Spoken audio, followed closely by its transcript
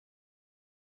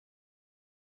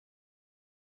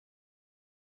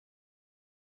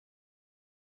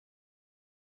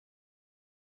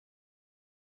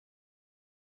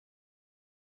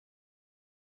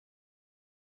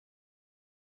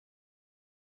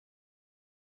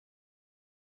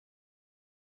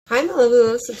Hi my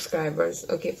little subscribers.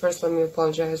 Okay, first let me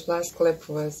apologize. Last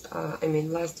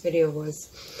video was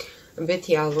a bit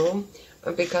yellow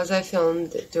because I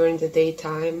filmed during the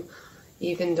daytime,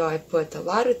 even though I put a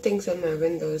lot of things on my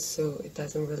windows so it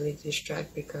doesn't really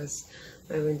distract because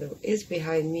my window is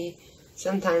behind me.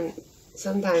 Sometimes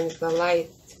the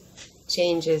light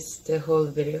changes the whole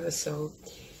video, so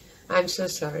I'm so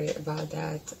sorry about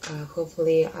that.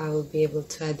 Hopefully I will be able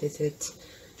to edit it,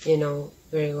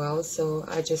 very well. So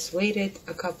I just waited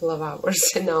a couple of hours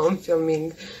and now I'm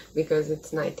filming because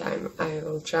it's nighttime. I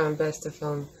will try my best to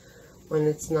film when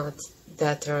it's not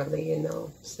that early,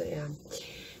 so yeah.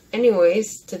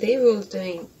 Anyways, today we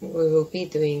will be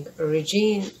doing a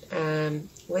Regine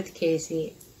with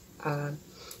Casey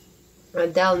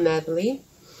Adele medley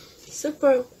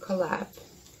super collab.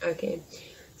 Okay,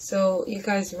 so you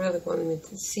guys really wanted me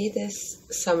to see this.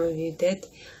 Some of you did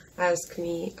ask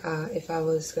me if I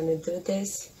was gonna do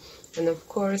this, and of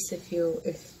course if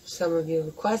some of you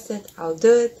requested, I'll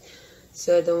do it,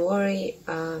 so don't worry.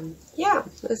 Yeah,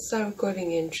 let's start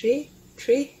recording in 3,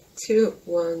 2,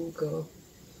 1, go.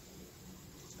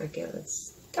 Okay,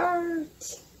 let's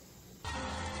start.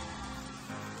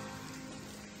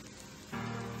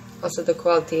 Also, the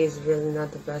quality is really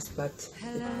not the best, but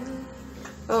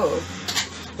oh,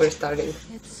 we're starting.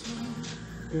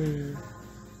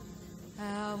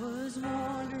 I was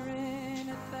wondering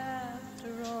if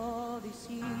after all these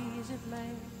years it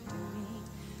left me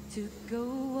to go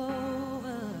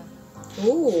over.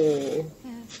 Ooh,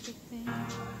 everything.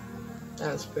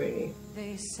 that was pretty.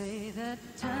 They say that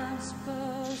time's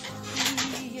supposed to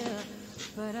be here,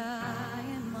 but I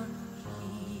am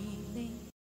unhealing.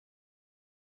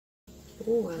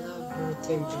 Ooh, I love her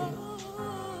timpani.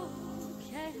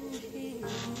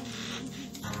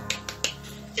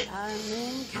 I'm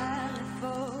in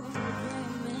California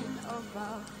dreaming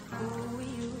about who we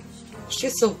used to be.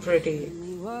 She's so pretty. When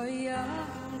we were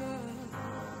younger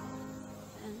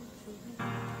and free.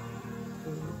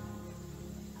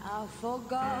 I've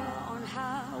forgotten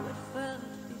how it felt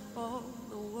before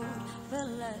the world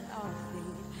fell at our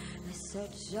feet. There's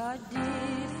such a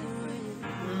difference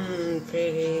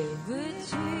Pretty.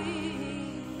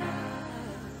 between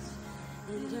us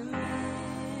and a million.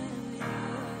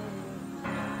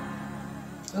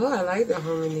 Oh, I like the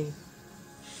harmony.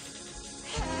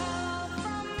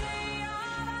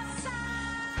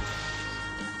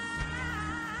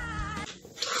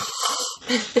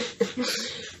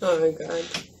 Oh my god,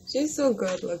 she's so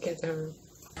good. Look at her.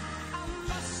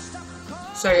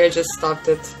 Sorry, I just stopped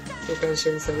it because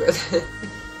she was so good.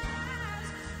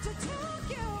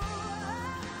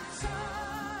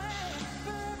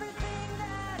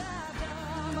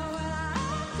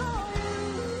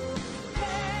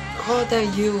 Oh,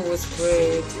 that you was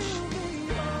great.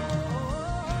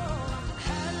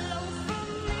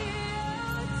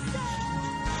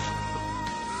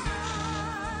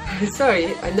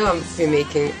 Sorry, I know I'm been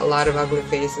making a lot of ugly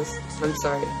faces. I'm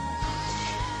sorry.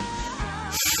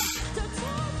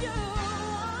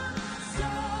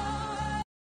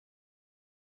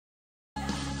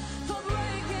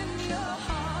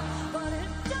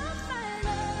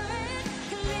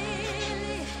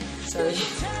 Sorry.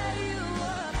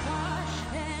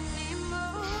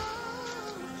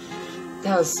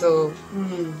 That was so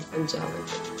angelic.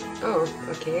 Oh,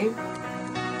 okay.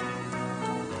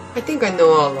 I think I know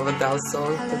all of Adele's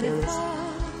songs, to be honest.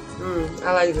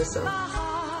 I like this song.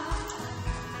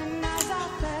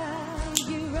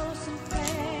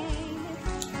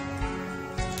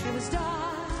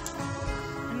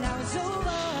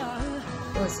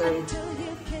 Oh, sorry.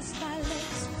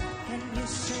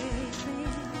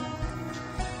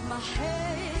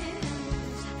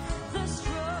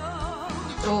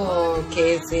 Oh,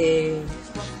 Casey.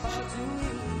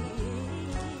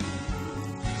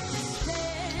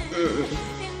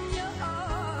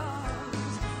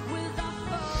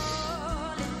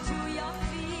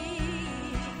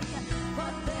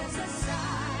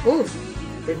 Ooh,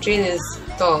 Regine is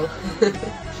tall.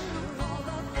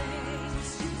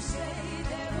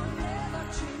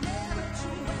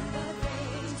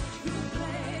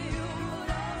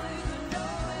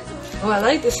 Oh, I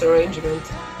like this arrangement.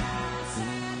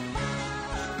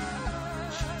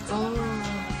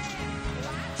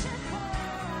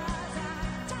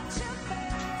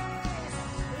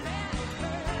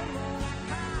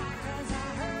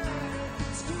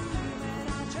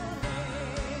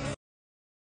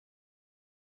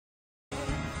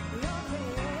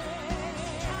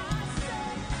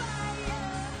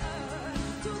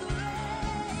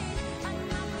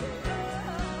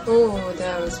 Oh,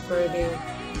 that was pretty.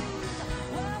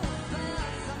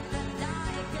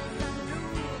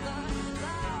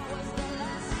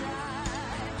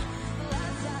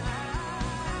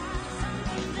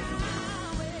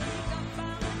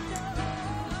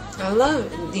 I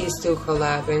love these two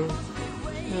collabing.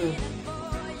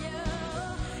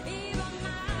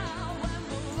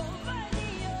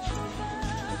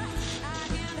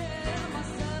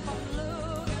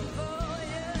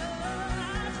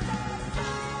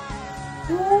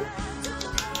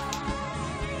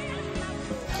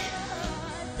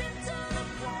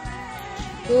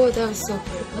 Oh, that was so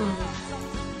good.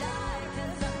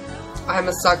 I'm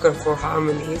a sucker for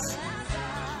harmonies.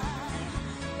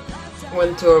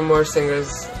 When two or more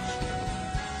singers.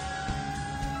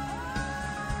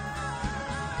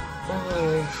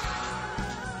 Oh,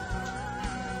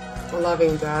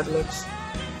 loving the ad-libs.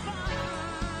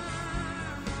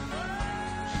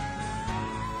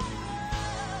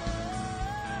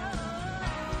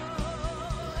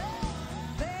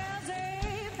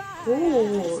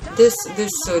 Ooh, this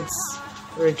suits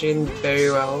Regine very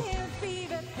well.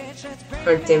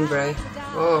 Her timbre.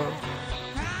 Oh.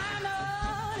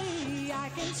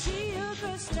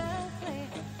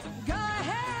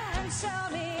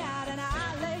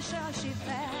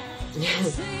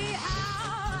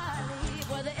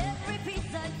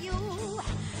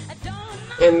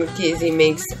 And Casey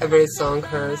makes every song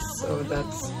hers, so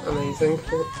that's amazing.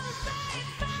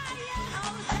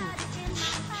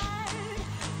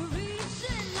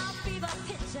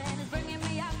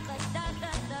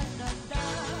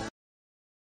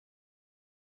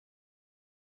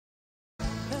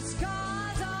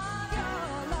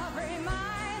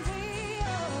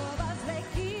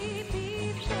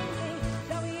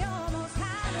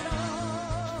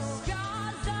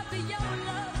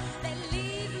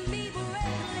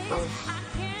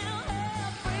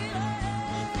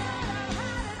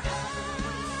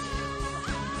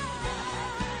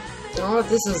 Oh,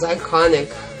 this is iconic.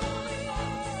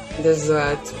 This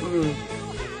duet.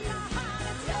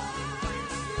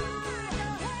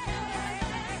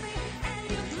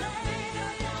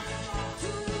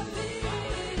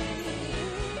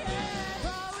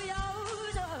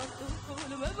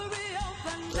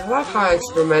 I love how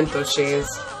experimental she is.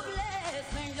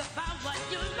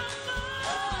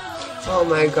 Oh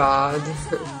my god.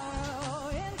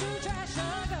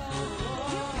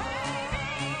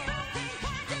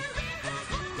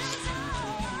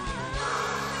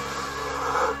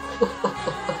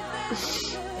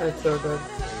 That's so good.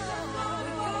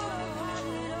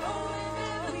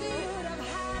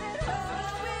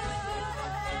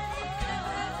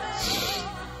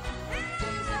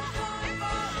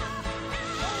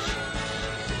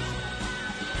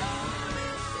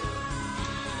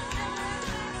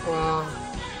 Wow.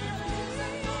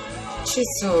 She's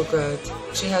so good.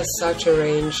 She has such a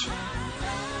range.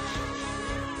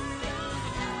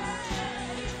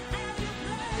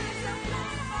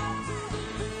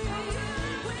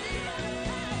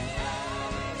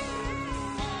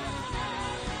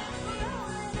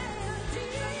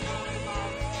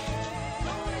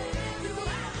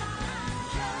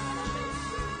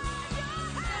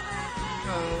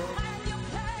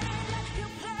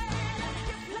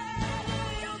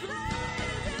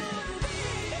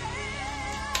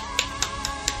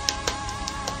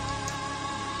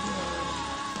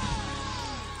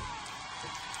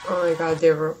 Oh my god,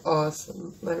 they were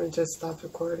awesome. Let me just stop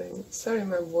recording. Sorry,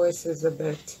 my voice is a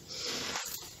bit...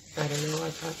 I don't know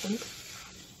what happened.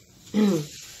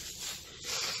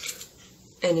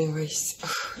 Anyways,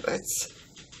 let's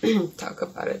talk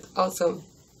about it. Also,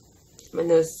 my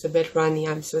nose is a bit runny,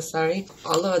 I'm so sorry.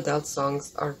 All of Adele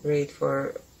songs are great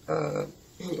for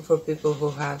people who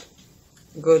have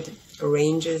good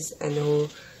ranges and who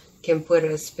can put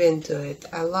a spin to it.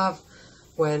 I love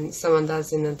when someone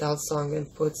does an Adele song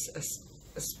and puts a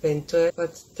spin to it,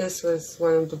 but this was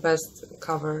one of the best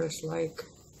covers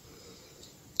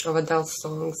of Adele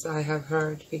songs I have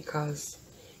heard, because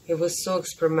it was so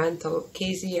experimental.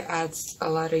 Casey adds a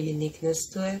lot of uniqueness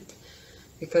to it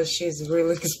because she's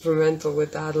really experimental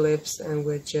with ad-libs and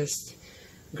with just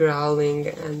growling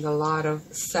and a lot of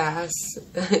sass.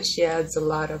 She adds a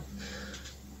lot of,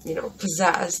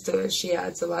 pizzazz to it. She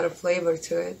adds a lot of flavor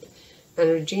to it. And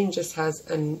Regine just has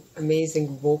an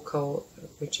amazing vocal,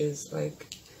 which is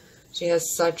she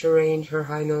has such a range. Her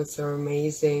high notes are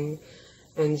amazing.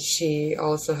 And she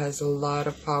also has a lot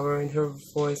of power in her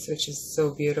voice, which is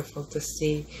so beautiful to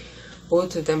see.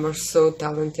 Both of them are so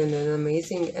talented and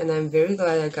amazing, and I'm very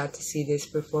glad I got to see this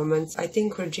performance. I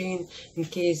think Regine and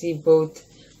Casey both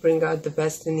bring out the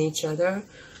best in each other.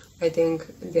 I think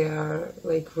they are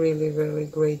really, really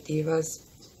great divas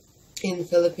in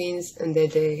Philippines, and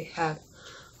that they have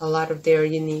a lot of their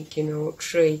unique,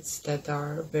 traits that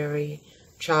are very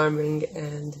charming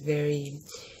and very...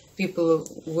 People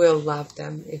will love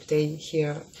them if they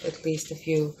hear at least a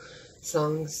few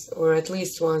songs, or at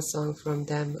least one song from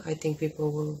them. I think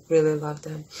people will really love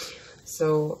them.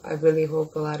 So I really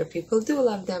hope a lot of people do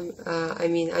love them. I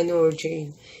mean, I know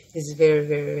REGINE is very,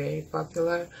 very, very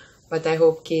popular, but I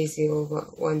hope Casey will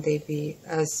one day be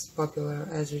as popular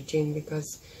as REGINE,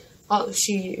 because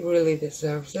she really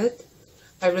deserves it.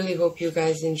 I really hope you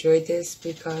guys enjoyed this,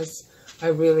 because I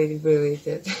really, really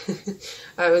did.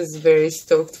 I was very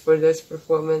stoked for this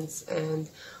performance, and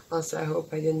also I hope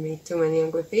I didn't make too many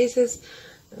ugly faces.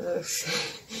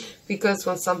 Because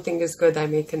when something is good, I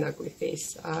make an ugly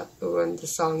face. When the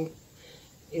song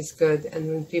is good and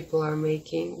when people are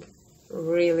making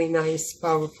really nice,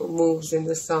 powerful moves in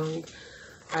the song,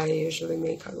 I usually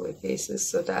make ugly faces.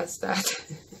 So that's that.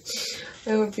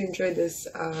 I hope you enjoyed this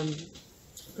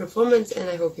performance, and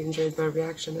I hope you enjoyed my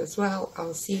reaction as well.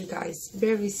 I'll see you guys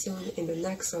very soon in the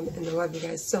next one, and I love you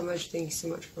guys so much. Thank you so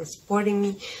much for supporting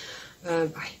me.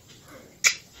 Bye.